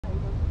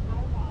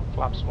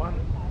Flaps 1.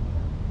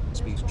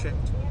 Speed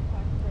checked.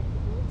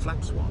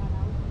 Flaps 1.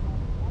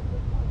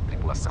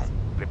 Tripulação,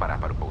 preparar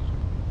para o pouso.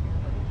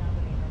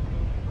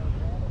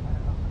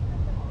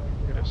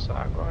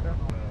 Ingressar agora.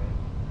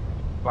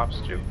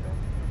 Flaps 2.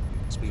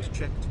 Speed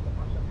checked.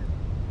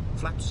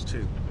 Flaps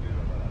 2.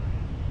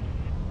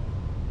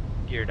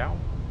 Gear down.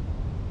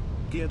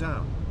 Gear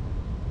down.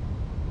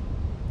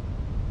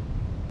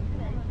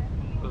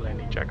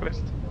 Landing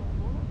checklist.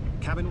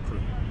 Cabin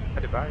crew.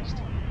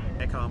 Advised.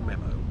 ECAR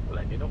memo.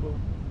 Landing noble.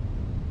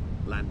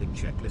 Landing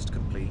checklist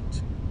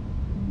complete.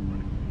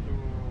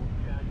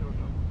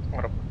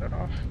 Auto put that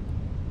off.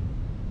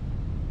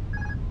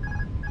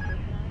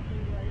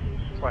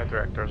 Flight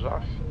directors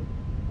off.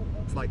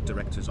 Flight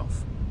directors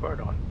off.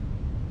 Bird on.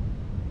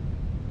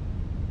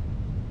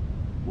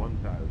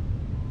 1000.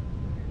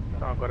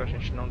 Então agora a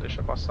gente não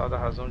deixa passar da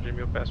razão de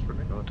 1000 pés por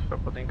minuto para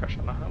poder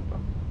encaixar na rampa.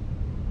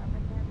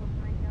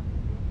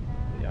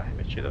 E a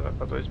arremetida vai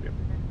para 2000.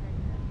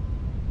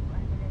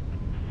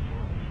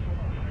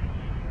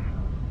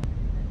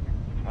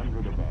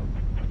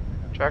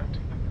 Checked.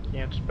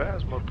 500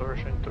 pés, motor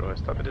já entrou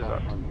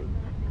estabilizado.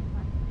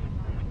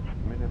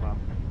 Minimum.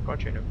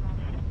 Continue.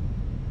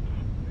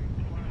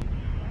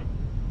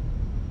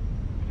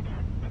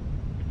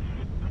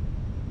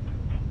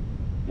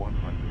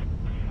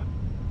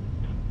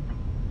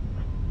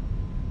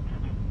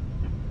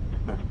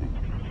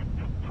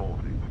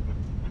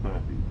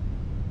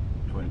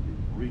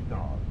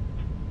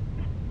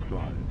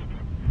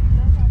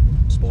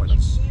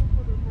 Spoilers.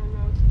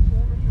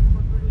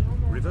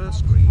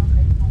 Reverse green.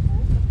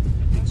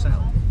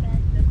 Excel.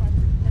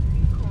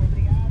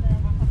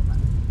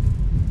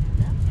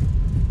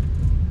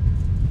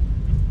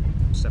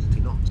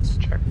 knots.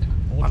 Checked.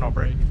 Auto On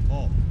brake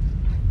on.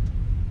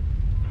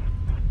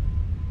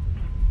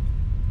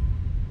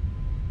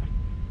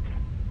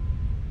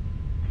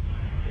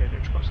 E a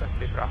gente consegue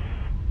livrar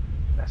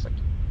dessa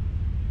aqui.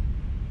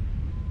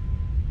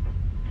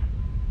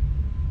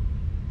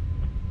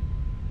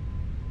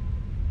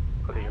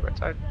 Clear right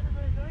side.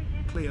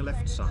 Clear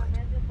left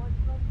side.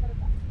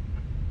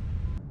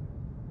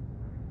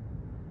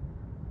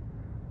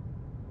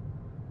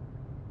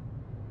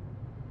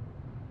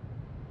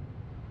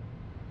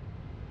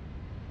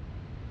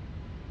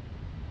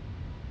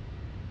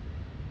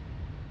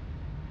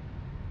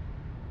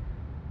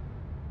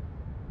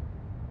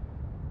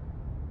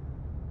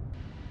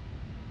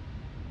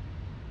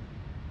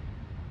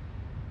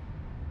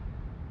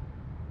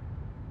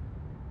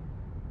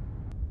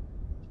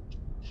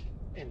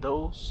 And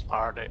those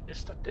are the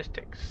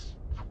statistics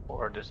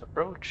for this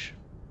approach.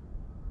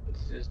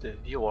 This is the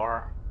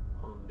VOR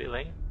on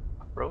Belém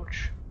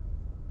approach,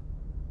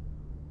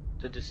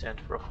 the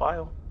descent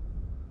profile,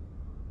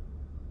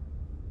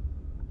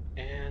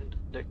 and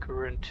the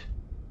current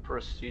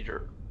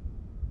procedure,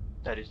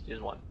 that is this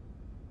one.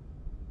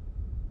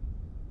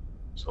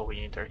 So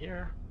we enter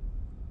here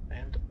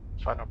and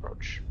final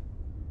approach.